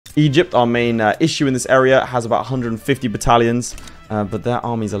Egypt, our main issue in this area, has about 150 battalions, but their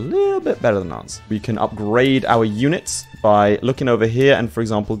army's a little bit better than ours. We can upgrade our units by looking over here and, for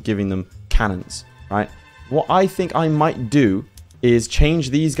example, giving them cannons, right? What I think I might do is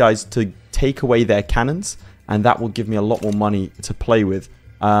change these guys to take away their cannons, and that will give me a lot more money to play with.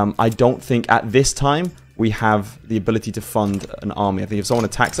 I don't think at this time we have the ability to fund an army. I think if someone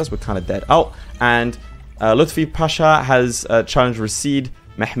attacks us, we're kind of dead. Oh, and Lutfi Pasha has challenged Rashid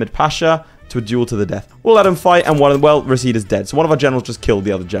Mehmed Pasha to a duel to the death. We'll let him fight, and well, Rashid is dead. So one of our generals just killed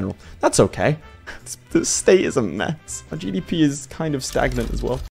the other general. That's okay. The state is a mess. Our GDP is kind of stagnant as well.